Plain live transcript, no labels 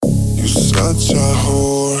such a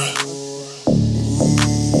whore.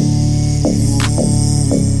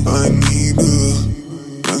 I need her.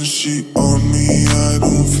 When she on me, I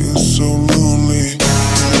don't feel so lonely.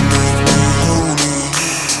 You make me horny,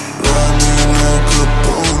 ride me like a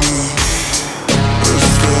pony. Let's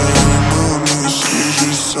on me, she's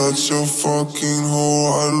just such a fucking whore.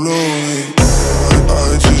 I love it.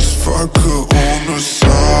 I just fuck her on the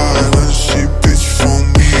side, and she bitch for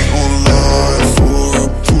me online. For a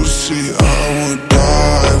pussy, I would die.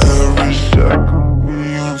 Every second be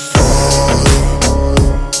on fire.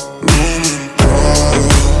 Roman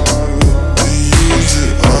pride, they use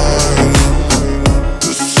it item.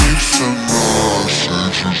 The 6 of mine, she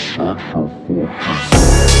just such a fucking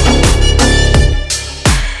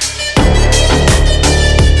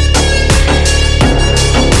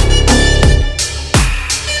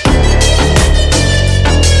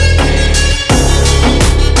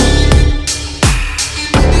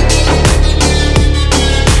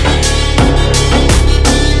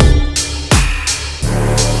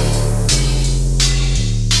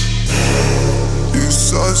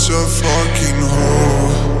such a fucking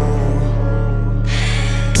whore.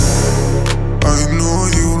 I know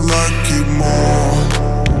you like it more.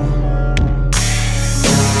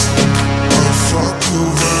 I fuck you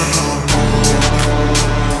when I'm bored.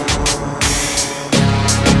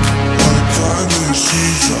 Like I know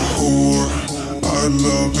she's a whore. I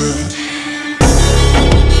love it.